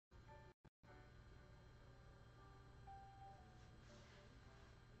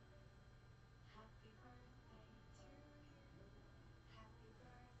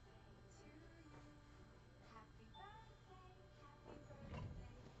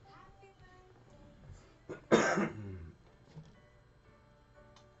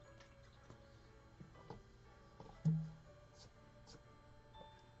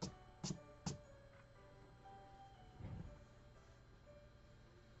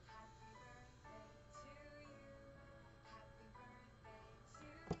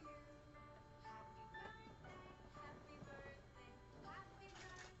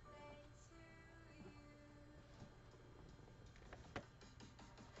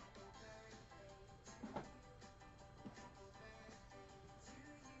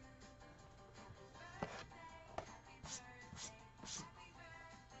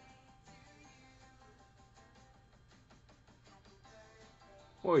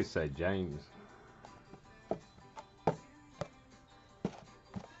What do you say, James?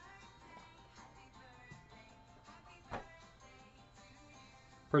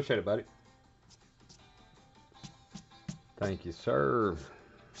 Appreciate it, buddy. Thank you, sir.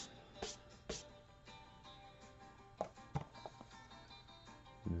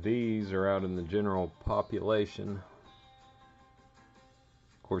 These are out in the general population.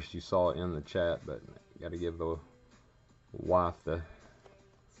 Of course, you saw it in the chat, but got to give the wife the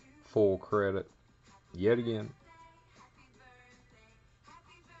full credit yet again.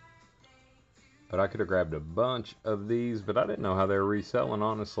 But I could have grabbed a bunch of these, but I didn't know how they were reselling,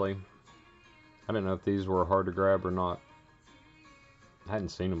 honestly. I didn't know if these were hard to grab or not. I hadn't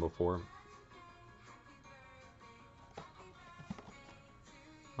seen them before.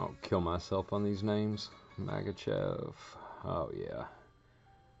 I'll kill myself on these names. Magachev. Oh, yeah.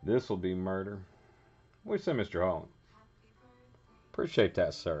 This will be murder. What do you say, Mr. Holland? Appreciate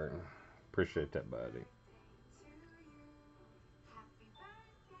that, sir. Appreciate that, buddy.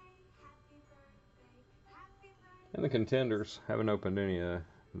 And the contenders haven't opened any of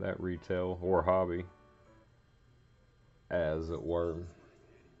that retail or hobby, as it were.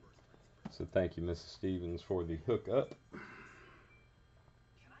 So thank you, Mrs. Stevens, for the hookup.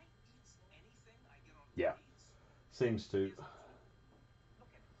 Yeah, seems to.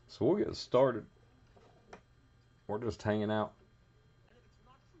 So we'll get started. We're just hanging out.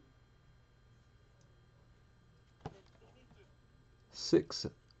 Six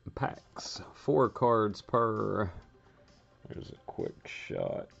packs, 4 cards per. There's a quick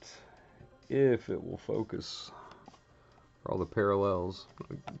shot, if it will focus, for all the parallels.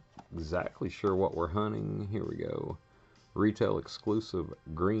 Not exactly sure what we're hunting. Here we go. Retail exclusive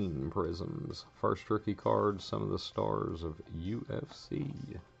green prisms. First rookie card, some of the stars of UFC.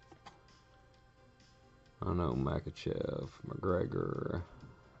 I know Makachev, McGregor,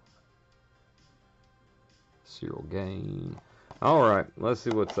 Cyril Gain. Alright, let's see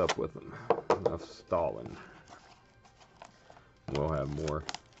what's up with them. Enough stalling. We'll have more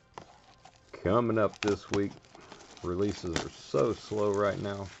coming up this week. Releases are so slow right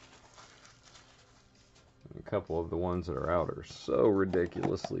now. A couple of the ones that are out are so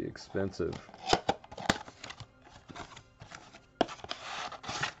ridiculously expensive.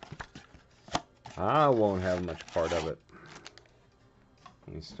 I won't have much part of it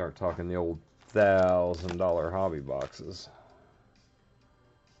when you start talking the old $1,000 hobby boxes.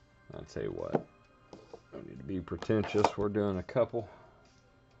 I'll tell you what, don't need to be pretentious. We're doing a couple.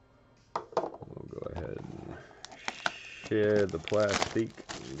 We'll go ahead and share the plastic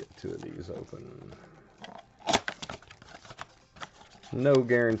and get 2 of these open. No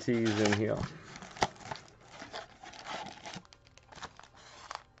guarantees in here.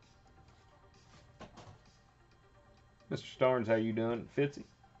 Mr. Starnes, how you doing? Fitzy?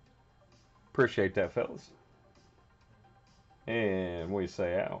 Appreciate that, fellas. And what do you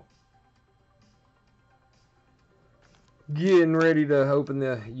say, out? Getting ready to open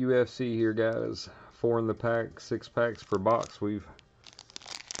the UFC here, guys. 4 in the pack, 6 packs per box. We've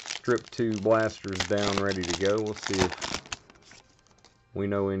stripped 2 blasters down, ready to go. We'll see if we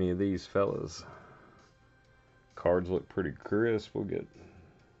know any of these fellas. Cards look pretty crisp. We'll get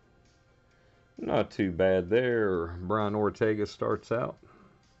not too bad there. Brian Ortega starts out.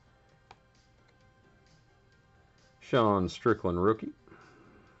 Sean Strickland, rookie.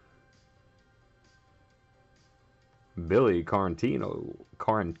 Billy Carantillo.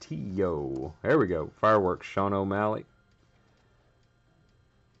 There we go. Fireworks, Sean O'Malley.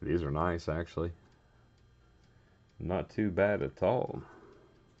 These are nice, actually. Not too bad at all.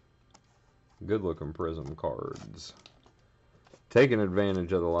 Good looking prism cards. Taking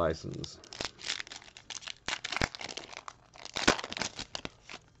advantage of the license.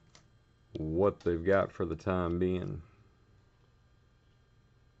 What they've got for the time being.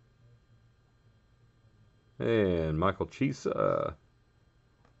 And Michael Chisa.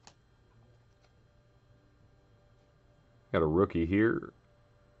 Got a rookie here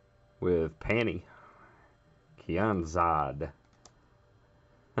with Panny. Kianzad.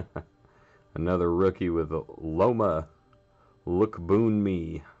 Another rookie with Loma. Look Boon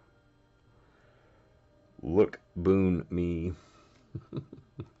Me. Look Boon Me.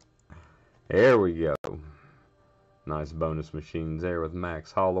 There we go. Nice bonus machines there with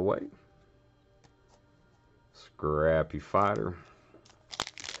Max Holloway. Scrappy Fighter.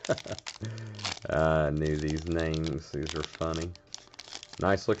 I knew these names. These are funny.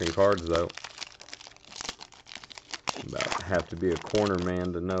 Nice looking cards though. About have to be a corner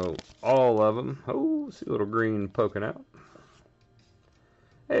man to know all of them. Oh, see a little green poking out.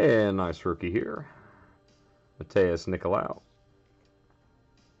 And nice rookie here. Mateus Nicolau.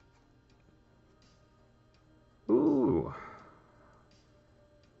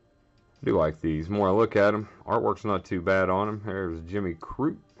 I do like these. The more I look at them, artwork's not too bad on them. There's Jimmy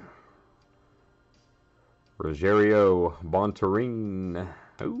Crute. Rogerio Bontorin.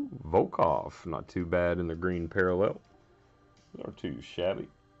 Ooh, Volkov. Not too bad in the green parallel. Not too shabby.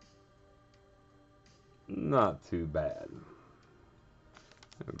 Not too bad.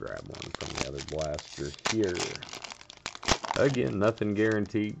 I'll grab one from the other blaster here. Again, nothing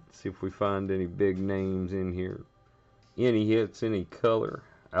guaranteed. See if we find any big names in here. Any hits, any color.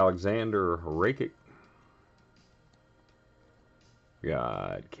 Alexander Rakic.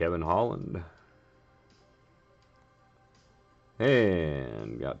 Got Kevin Holland.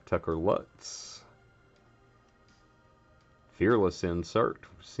 And got Tucker Lutz. Fearless insert.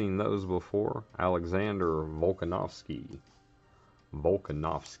 We've seen those before. Alexander Volkanovski.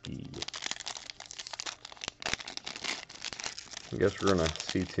 I guess we're going to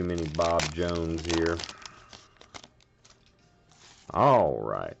see too many Bob Jones here.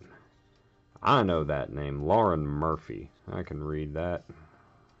 Alright. I know that name. Lauren Murphy. I can read that.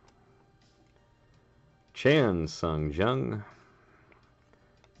 Chan Sung Jung.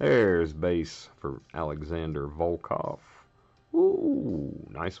 There's base for Alexander Volkov. Ooh,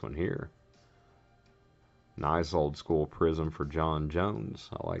 nice one here. Nice old school prism for John Jones.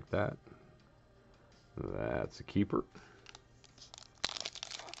 I like that. That's a keeper.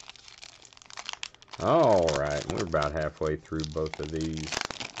 Alright, we're about halfway through both of these.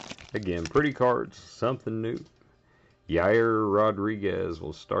 Again, pretty cards, something new. Yair Rodriguez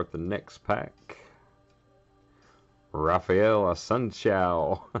will start the next pack. Rafael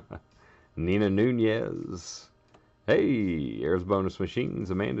Asunciao. Nina Nunez. Hey, there's Bonus Machines.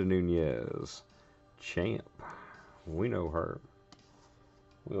 Amanda Nunez. Champ. We know her.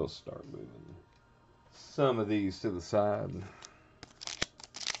 We'll start moving some of these to the side.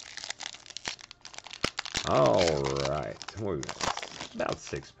 Alright, we've got about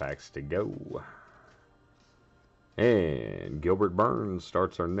 6 packs to go. And Gilbert Burns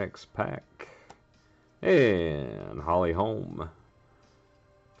starts our next pack. And Holly Holm.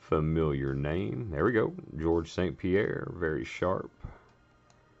 Familiar name. There we go. George St. Pierre. Very sharp.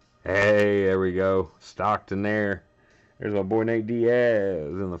 Hey, there we go. Stockton there. There's my boy Nate Diaz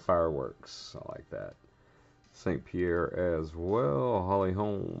in the fireworks. I like that. St. Pierre as well. Holly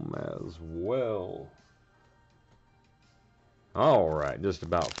Holm as well. Alright, just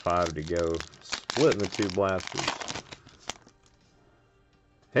about 5 to go. Splitting the 2 blasters.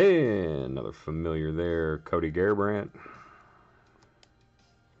 Hey, another familiar there. Cody Garbrandt.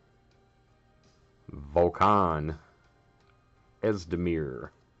 Volkan Esdemir.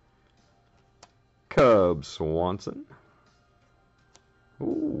 Cub Swanson.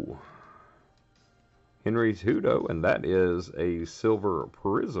 Ooh. Henry Tudo, and that is a silver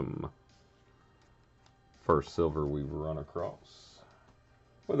prism. First silver we've run across.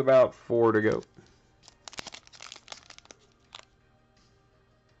 With about 4 to go.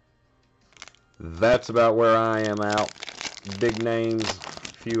 That's about where I am out. Big names,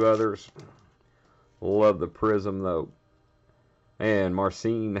 a few others. Love the prism though. And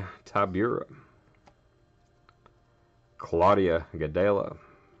Marcin Tybura. Claudia Gadela.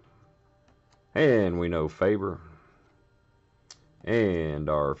 And we know Faber. And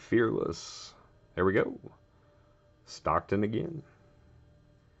our Fearless. There we go. Stockton again.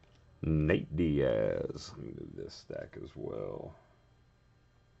 Nate Diaz. Let me move this stack as well.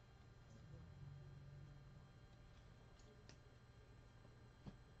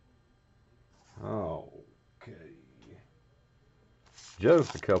 Okay.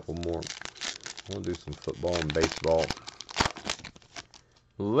 Just a couple more. We'll do some football and baseball.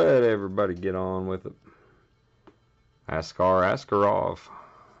 Let everybody get on with it. Askar Askarov.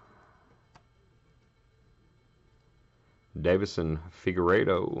 Davison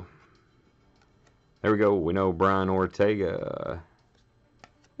Figueiredo. There we go. We know Brian Ortega.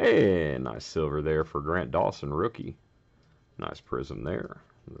 Hey, nice silver there for Grant Dawson, rookie. Nice prism there.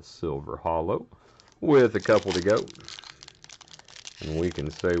 The silver hollow with a couple to go. And we can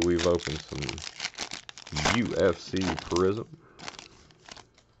say we've opened some UFC prism.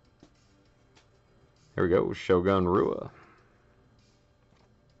 There we go. Shogun Rua.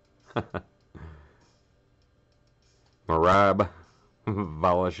 Marab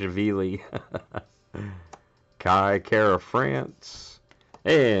Valashvili. Kai Kara France.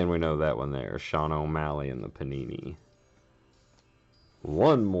 And we know that one there. Sean O'Malley in the Panini.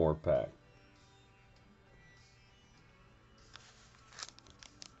 One more pack.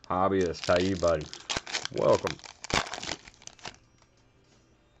 Hobbyist, how you, buddy? Welcome.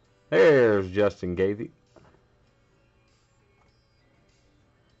 There's Justin Gaethje.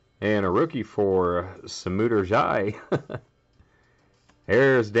 And a rookie for Samuder Jai.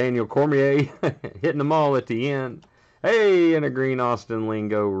 There's Daniel Cormier hitting them all at the end. Hey, and a green Austin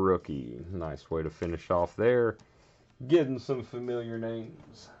Lingo rookie. Nice way to finish off there. Getting some familiar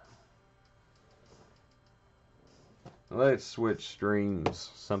names. Let's switch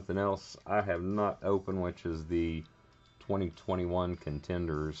streams. Something else I have not opened, which is the 2021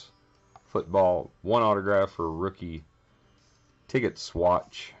 Contenders Football. One autograph for rookie ticket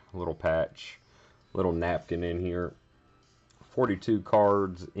swatch. Little patch. Little napkin in here. 42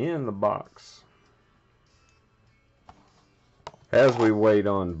 cards in the box. As we wait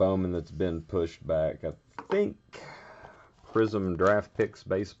on Bowman that's been pushed back, I think Prism Draft Picks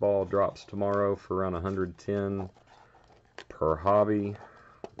Baseball drops tomorrow for around 110 per hobby.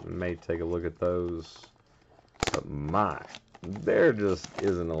 We may take a look at those. But there just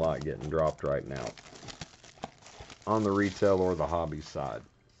isn't a lot getting dropped right now on the retail or the hobby side.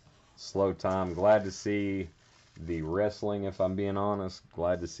 Slow time. Glad to see the wrestling, if I'm being honest.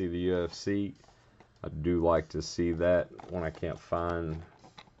 Glad to see the UFC. I do like to see that when I can't find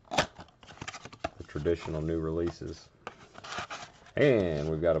the traditional new releases. And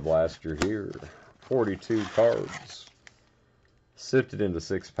we've got a blaster here. 42 cards. Sifted into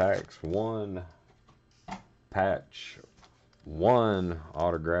 6 packs. 1 patch. 1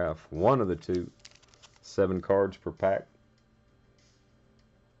 autograph. 1 of the 2. 7 cards per pack.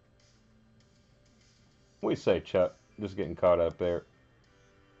 What do you say, Chuck? Just getting caught up there.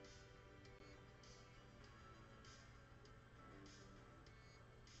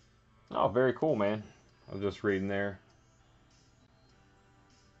 Oh, very cool, man. I was just reading there.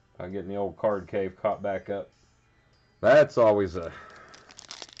 I'm getting the old card cave caught back up. That's always a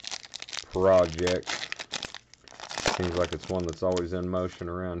project. Seems like it's one that's always in motion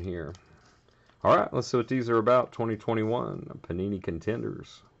around here. All right, let's see what these are about. 2021 Panini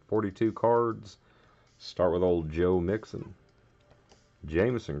Contenders. 42 cards. Start with old Joe Mixon.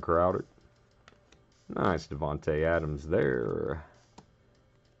 Jamison Crowder. Nice Devontae Adams there.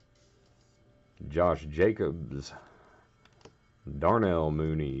 Josh Jacobs. Darnell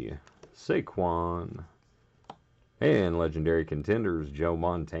Mooney. Saquon. And Legendary Contenders, Joe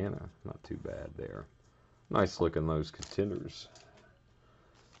Montana. Not too bad there. Nice looking those Contenders.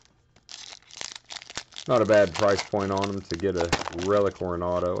 Not a bad price point on them to get a relic or an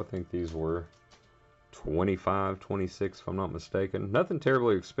auto. I think these were 25, 26 if I'm not mistaken. Nothing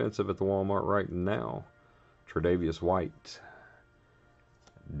terribly expensive at the Walmart right now. Tre'Davious White.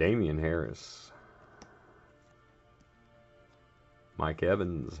 Damian Harris. Mike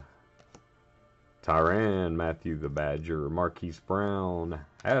Evans. Tyrann Mathieu the Badger. Marquise Brown.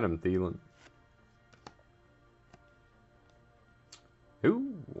 Adam Thielen.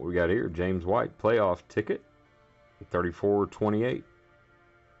 Who we got here? James White. Playoff ticket. 34.28.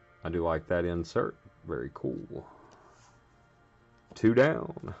 I do like that insert. Very cool. 2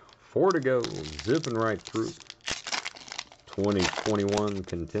 down. 4 to go. Zipping right through. 2021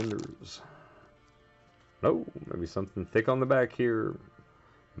 Contenders. Oh, maybe something thick on the back here.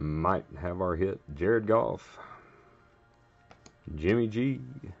 Might have our hit. Jared Goff. Jimmy G.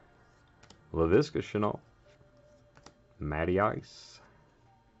 Laviska Shenault. Matty Ice.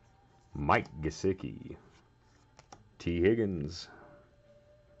 Mike Gesicki. T. Higgins.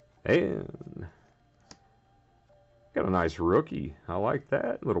 And got a nice rookie. I like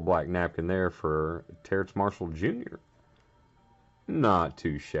that. Little black napkin there for Terrence Marshall Jr. Not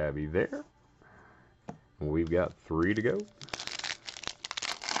too shabby there. We've got 3 to go.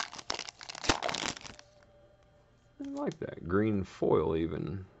 I like that green foil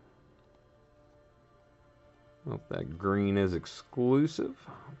even. I don't know if that green is exclusive.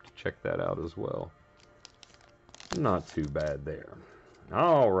 I'll have to check that out as well. Not too bad there.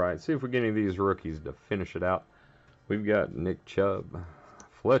 Alright, see if we get any of these rookies to finish it out. We've got Nick Chubb,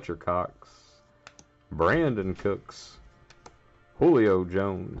 Fletcher Cox, Brandon Cooks, Julio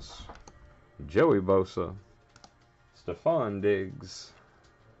Jones, Joey Bosa, Stephon Diggs.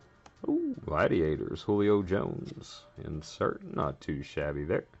 Ooh, Gladiators, Julio Jones. Insert, not too shabby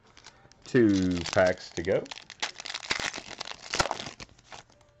there. 2 packs to go.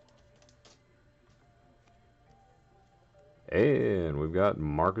 And we've got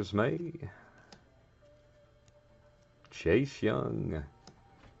Marcus May, Chase Young,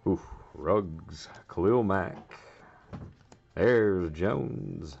 Ruggs, Khalil Mack. There's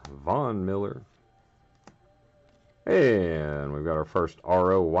Jones, Von Miller. And we've got our first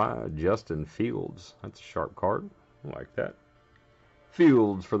ROY, Justin Fields. That's a sharp card. I like that.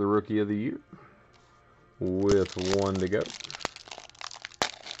 Fields for the Rookie of the Year. With 1 to go.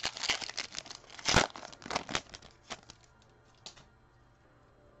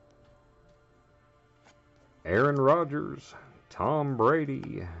 Aaron Rodgers, Tom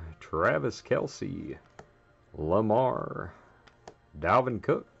Brady, Travis Kelce, Lamar, Dalvin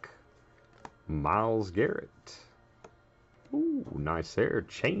Cook, Myles Garrett. Ooh, nice there.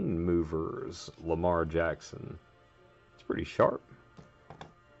 Chain movers, Lamar Jackson. It's pretty sharp.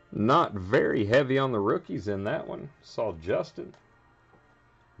 Not very heavy on the rookies in that one. Saw Justin,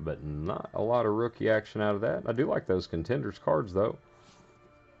 but not a lot of rookie action out of that. I do like those contenders cards, though.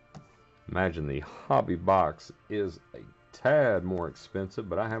 Imagine the hobby box is a tad more expensive,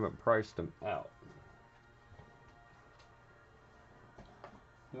 but I haven't priced them out.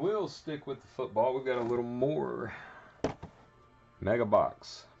 We'll stick with the football. We've got a little more. Mega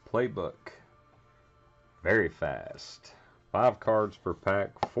box, playbook, very fast. 5 cards per pack,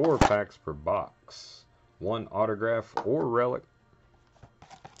 4 packs per box. 1 autograph or relic.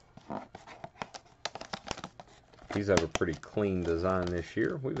 These have a pretty clean design this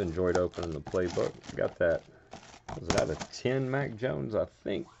year. We've enjoyed opening the playbook. Got that, was that a 10 Mac Jones, I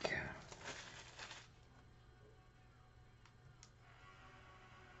think.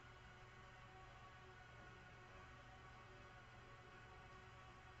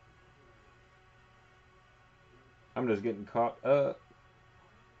 I'm just getting caught up.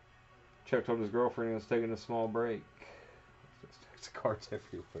 Chuck told his girlfriend he was taking a small break. There's cards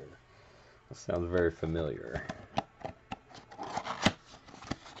everywhere. That sounds very familiar.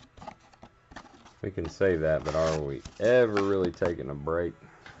 We can say that, but are we ever really taking a break?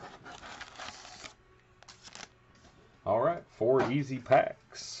 Alright, 4 easy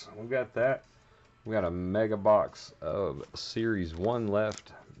packs. We got that. We got a mega box of Series 1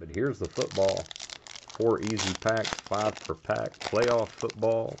 left, but here's the football. 4 easy packs, 5 per pack. Playoff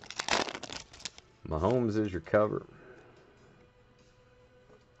football. Mahomes is your cover.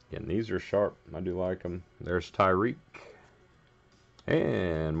 Again, these are sharp. I do like them. There's Tyreek.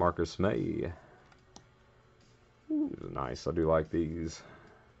 And Marcus May. Ooh, nice. I do like these.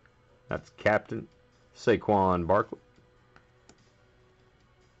 That's Captain Saquon Barkley.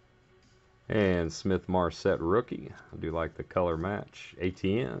 And Smith Marset rookie. I do like the color match.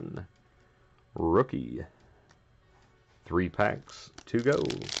 ATN. Rookie. 3 packs to go.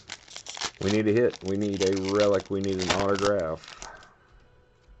 We need a hit. We need a relic. We need an autograph.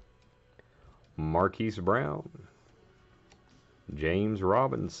 Marquise Brown. James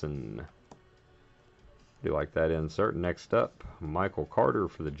Robinson. Do like that insert. Next up, Michael Carter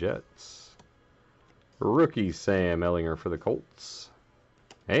for the Jets. Rookie Sam Ehlinger for the Colts.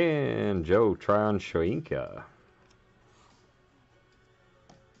 And Joe Tryon-Shoyinka.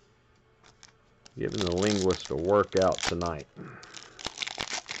 Giving the linguist a workout tonight.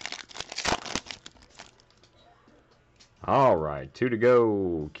 All right, 2 to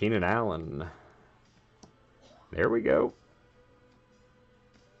go. Keenan Allen. There we go.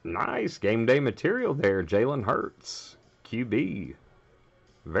 Nice game day material there. Jalen Hurts. QB.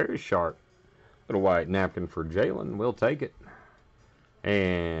 Very sharp. Little white napkin for Jalen. We'll take it.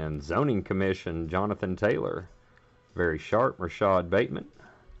 And zoning commission, Jonathan Taylor. Very sharp. Rashad Bateman.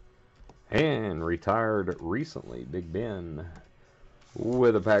 And retired recently, Big Ben.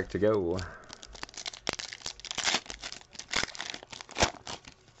 With a pack to go.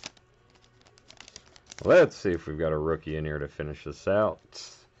 Let's see if we've got a rookie in here to finish this out.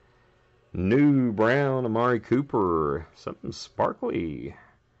 New Brown, Amari Cooper. Something sparkly.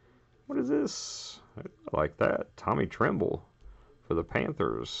 What is this? I like that. Tommy Tremble for the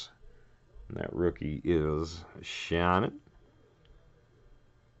Panthers. And that rookie is shining.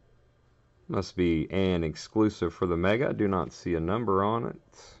 Must be an exclusive for the Mega. I do not see a number on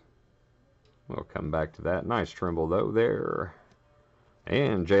it. We'll come back to that. Nice Tremble, though, there.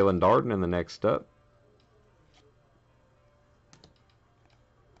 And Jalen Darden in the next up.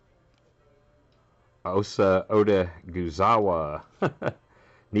 Osa Odeguzawa.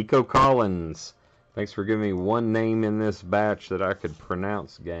 Nico Collins. Thanks for giving me one name in this batch that I could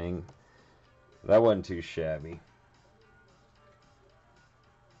pronounce, gang. That wasn't too shabby.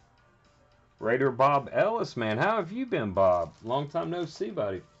 Raider Bob Ellis, man. How have you been, Bob? Long time no see,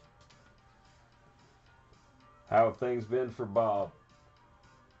 buddy. How have things been for Bob?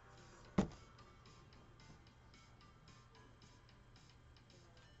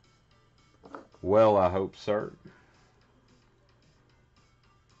 Well, I hope, sir.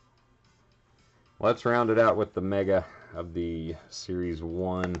 Let's round it out with the Mega of the Series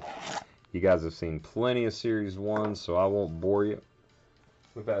 1. You guys have seen plenty of Series 1, so I won't bore you.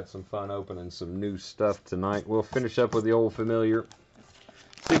 We've had some fun opening some new stuff tonight. We'll finish up with the old familiar.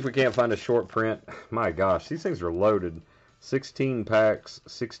 See if we can't find a short print. My gosh, these things are loaded. 16 packs,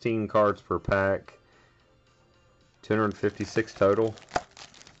 16 cards per pack. 256 total.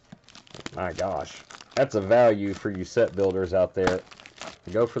 My gosh. That's a value for you set builders out there.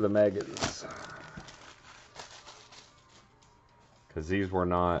 Go for the megas. Because these were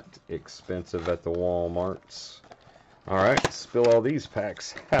not expensive at the Walmarts. Alright, spill all these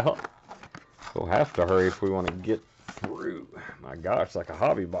packs out. We'll have to hurry if we want to get through. My gosh, like a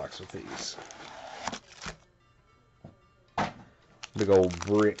hobby box with these. Big old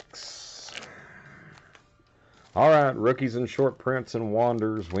bricks. Alright, rookies and short prints and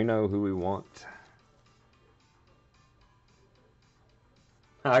wanders. We know who we want.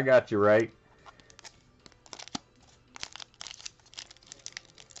 I got you right.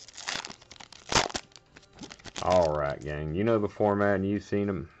 Alright, gang. You know the format and you've seen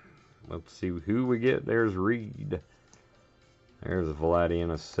them. Let's see who we get. There's Reed. There's Vladdy in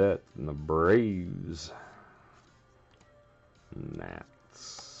a set. And the Braves.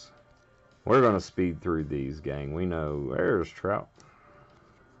 Nats. We're going to speed through these, gang. We know. There's Trout.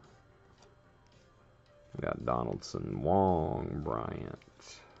 We got Donaldson, Wong, Bryant,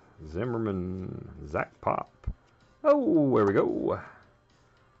 Zimmerman, Zach Pop. Oh, there we go.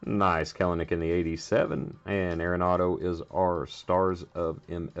 Nice. Kellenick in the 87. And Arenado is our Stars of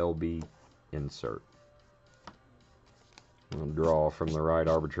MLB insert. I'll draw from the right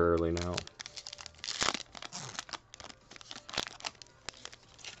arbitrarily now.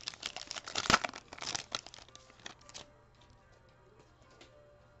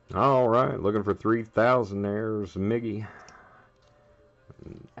 All right, looking for 3,000. There's Miggy.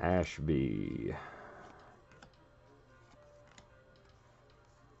 Ashby.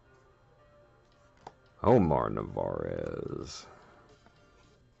 Omar Narvaez.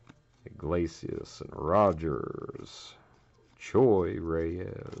 Iglesias and Rogers. Choi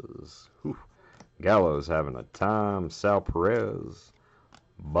Reyes. Whew. Gallo's having a time. Sal Perez.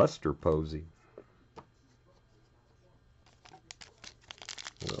 Buster Posey.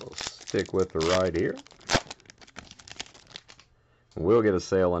 We'll stick with the right here. We'll get a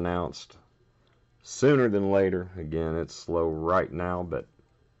sale announced sooner than later. Again, it's slow right now, but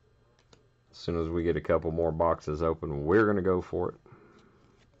as soon as we get a couple more boxes open, we're going to go for it.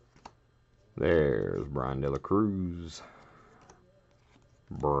 There's Brian De La Cruz.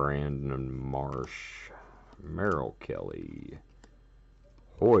 Brandon Marsh. Merrill Kelly.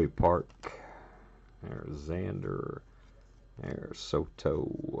 Hoy Park. There's Xander. There's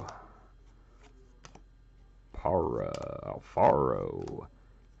Soto. Alfaro.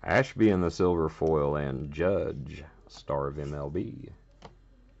 Ashby in the silver foil and Judge, Star of MLB.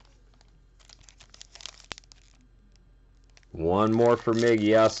 One more for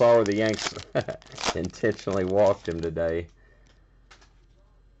Miggy. I saw where the Yanks intentionally walked him today.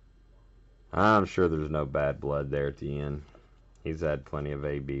 I'm sure there's no bad blood there at the end. He's had plenty of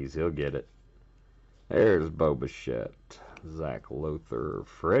ABs. He'll get it. There's Bo Bichette. Zach Lothar.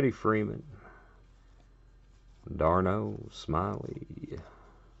 Freddie Freeman. Darno. Smiley.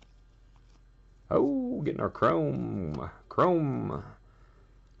 Oh, getting our Chrome.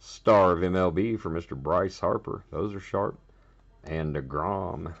 Star of MLB for Mr. Bryce Harper. Those are sharp. And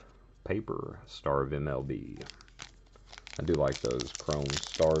DeGrom. Paper. Star of MLB. I do like those Chrome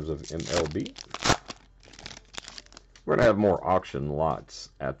Stars of MLB. We're going to have more auction lots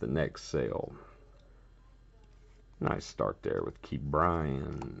at the next sale. Nice start there with Keith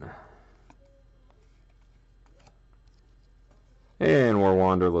Bryan. And we're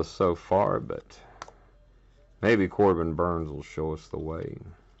wanderless so far, but maybe Corbin Burns will show us the way.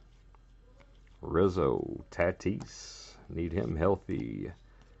 Rizzo, Tatis, need him healthy.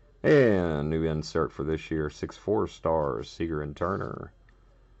 And new insert for this year, 6-4 stars, Seager and Turner.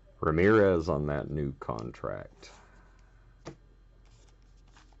 Ramirez on that new contract.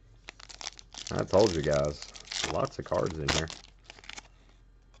 I told you guys, lots of cards in here.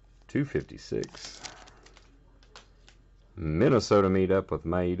 256. Minnesota meet up with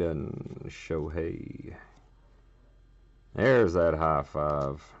Maeda and Shohei. There's that high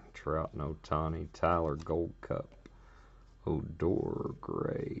five. Trout and Ohtani. Tyler Gold Cup. Odor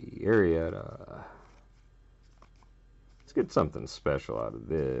Gray. Arrieta. Let's get something special out of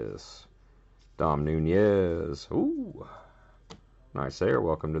this. Dom Nunez. Ooh. Nice there.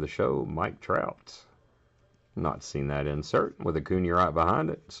 Welcome to the show, Mike Trout. Not seen that insert with Acuna right behind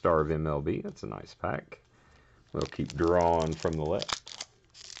it. Star of MLB. That's a nice pack. We'll keep drawing from the left.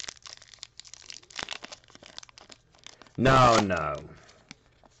 No,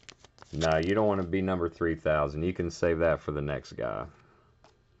 you don't want to be number 3,000. You can save that for the next guy.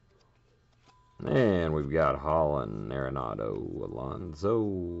 And we've got Holland, Arenado,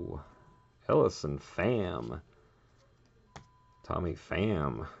 Alonso, Ellison, Pham. Tommy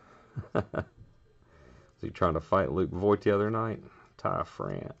Pham. Was he trying to fight Luke Voigt the other night? Ty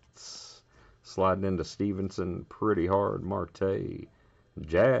France. Sliding into Stevenson pretty hard. Marte.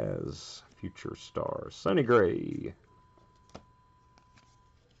 Jazz. Future star. Sonny Gray.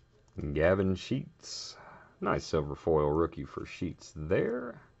 Gavin Sheets. Nice silver foil rookie for Sheets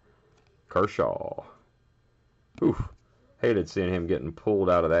there. Kershaw. Oof. Hated seeing him getting pulled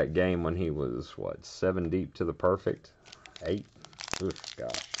out of that game when he was, what, 7 deep to the perfect? 8? Oof,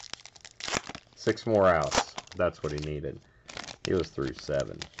 gosh. 6 more outs. That's what he needed. He was through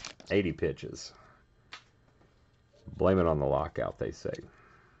 7. 80 pitches. Blame it on the lockout, they say.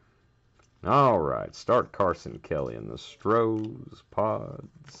 All right, start Carson Kelly in the Stros,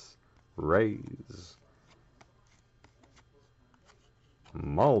 Pods, Rays,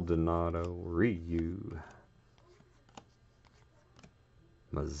 Maldonado, Ryu,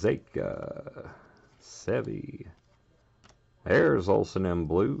 Mazeka, Sevy. There's Olsen in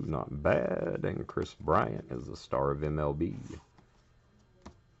blue, not bad, and Chris Bryant is the star of MLB.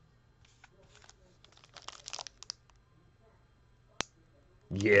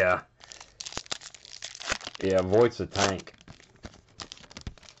 Yeah. Yeah, Voigt's a tank.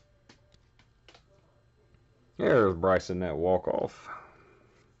 There's Bryson, that walk-off.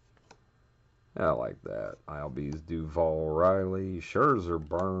 I like that. Albies, Duvall, Riley, Scherzer,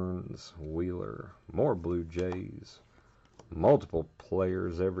 Burns, Wheeler, more Blue Jays. Multiple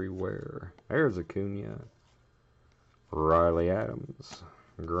players everywhere. There's Acuna, Riley Adams,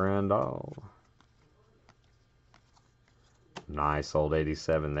 Grandal. Nice old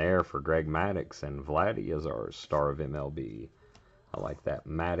 87 there for Greg Maddux, and Vladdy is our star of MLB. I like that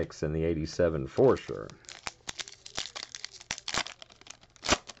Maddux in the 87 for sure.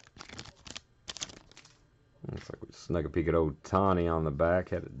 Looks like we snuck a peek at Ohtani on the back.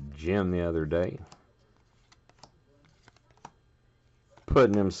 Had a gym the other day.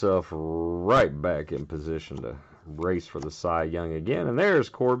 Putting himself right back in position to race for the Cy Young again. And there's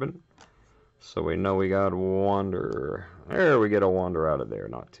Corbin. So we know we got Wander. There, we get a Wander out of there.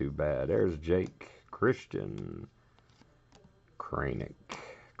 Not too bad. There's Jake, Christian, Kranick,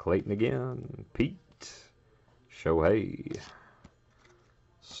 Clayton again, Pete, Shohei.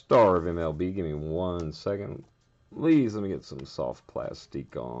 Star of MLB. Give me 1 second. Please let me get some soft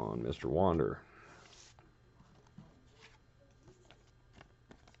plastic on Mr. Wander.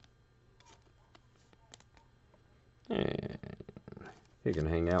 And he can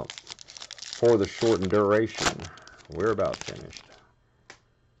hang out for the shortened duration. We're about finished.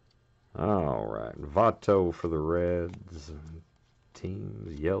 All right. Vato for the Reds.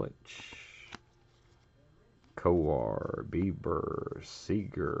 Teams. Yelich. Kowar. Bieber.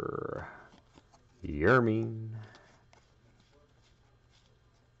 Seager. Yermin.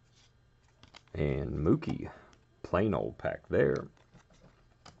 And Mookie. Plain old pack there.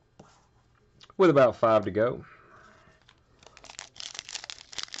 With about 5 to go.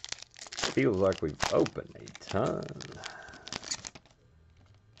 Feels like we've opened a ton.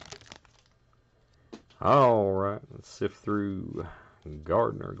 All right, let's sift through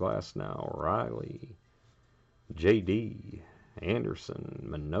Gardner, Glasnow, Riley, JD, Anderson,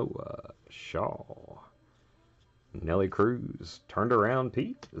 Manoah, Shaw, Nelly Cruz. Turned around,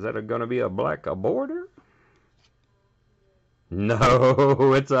 Pete. Is that going to be a border?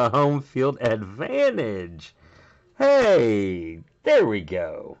 No, it's a home field advantage. Hey, there we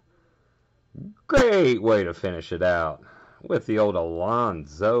go. Great way to finish it out with the old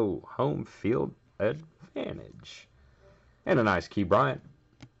Alonso home field advantage. And a nice Key Bryant,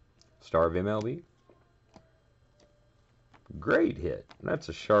 star of MLB. Great hit. That's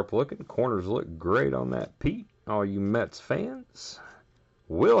a sharp looking. Corners look great on that, Pete. All you Mets fans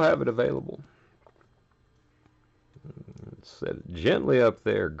will have it available. Set it gently up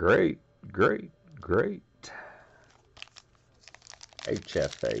there. Great, great, great.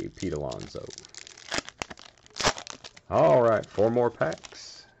 HFA, Pete Alonso. All right, 4 more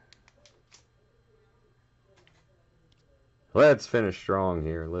packs. Let's finish strong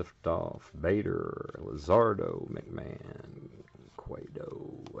here. Lift off. Bader, Luzardo, McMahon,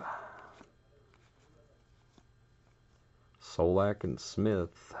 Cueto, Solak and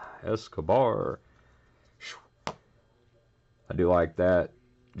Smith, Escobar. I do like that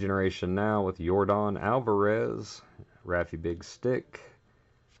generation now with Yordan Alvarez. Raffy Big Stick.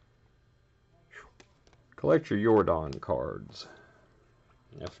 Collect your Yordan cards.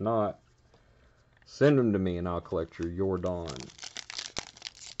 If not, send them to me and I'll collect your Yordan.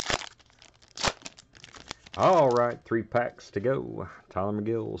 All right, 3 packs to go. Tyler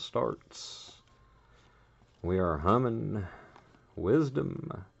McGill starts. We are humming.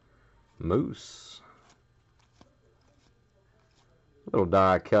 Wisdom. Moose. Little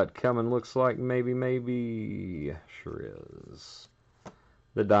die cut coming, looks like maybe. Sure is.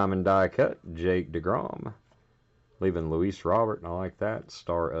 The diamond die cut, Jake DeGrom. Leaving Luis Robert, and I like that.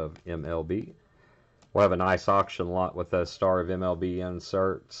 Star of MLB. We'll have a nice auction lot with a Star of MLB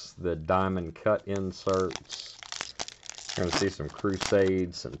inserts. The diamond cut inserts. You're going to see some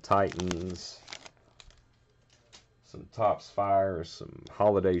Crusades, some Titans, some Topps Fires, some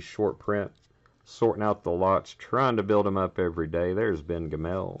Holiday short print. Sorting out the lots, trying to build them up every day. There's Ben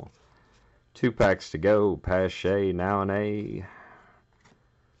Gamel. 2 packs to go. Pache, now an A.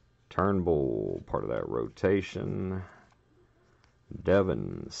 Turnbull, part of that rotation.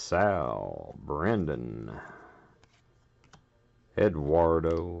 Devin, Sal, Brendan,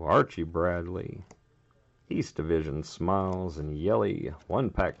 Eduardo, Archie Bradley, East Division Smiles, and Yelly. 1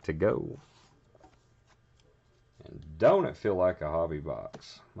 pack to go. And don't it feel like a hobby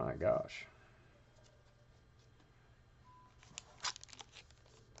box? My gosh.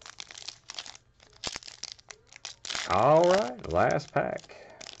 All right, last pack.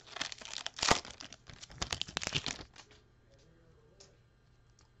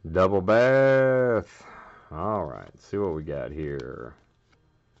 Double Bath. All right, let's see what we got here.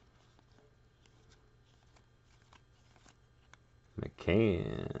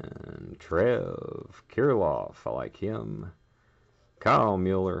 McCann, Trev, Kirilloff, I like him. Kyle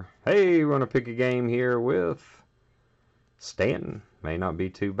Mueller. Hey, we're going to pick a game here with Stanton. May not be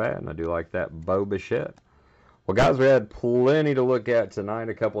too bad, and I do like that Bo Bichette. Well, guys, we had plenty to look at tonight.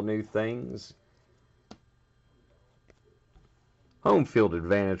 A couple new things. Home field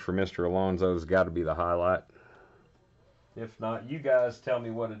advantage for Mr. Alonso's got to be the highlight. If not, you guys tell me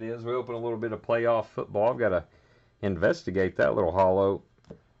what it is. We open a little bit of playoff football. I've got to investigate that little hollow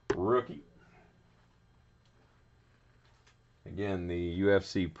rookie. Again, the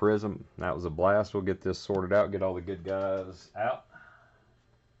UFC Prism. That was a blast. We'll get this sorted out, get all the good guys out.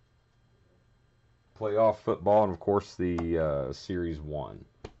 Playoff football, and of course the Series 1.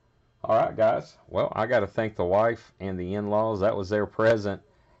 All right, guys. Well, I got to thank the wife and the in-laws. That was their present.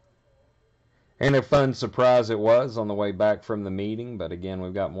 And a fun surprise it was on the way back from the meeting. But again,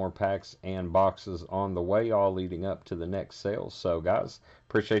 we've got more packs and boxes on the way, all leading up to the next sale. So, guys,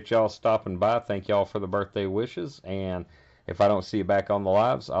 appreciate y'all stopping by. Thank y'all for the birthday wishes. And if I don't see you back on the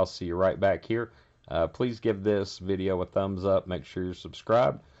lives, I'll see you right back here. Please give this video a thumbs up. Make sure you're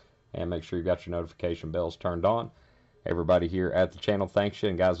subscribed. And make sure you got your notification bells turned on. Everybody here at the channel thanks you.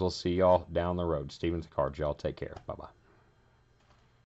 And, guys, we'll see y'all down the road. Steven's Cards. Y'all take care. Bye-bye.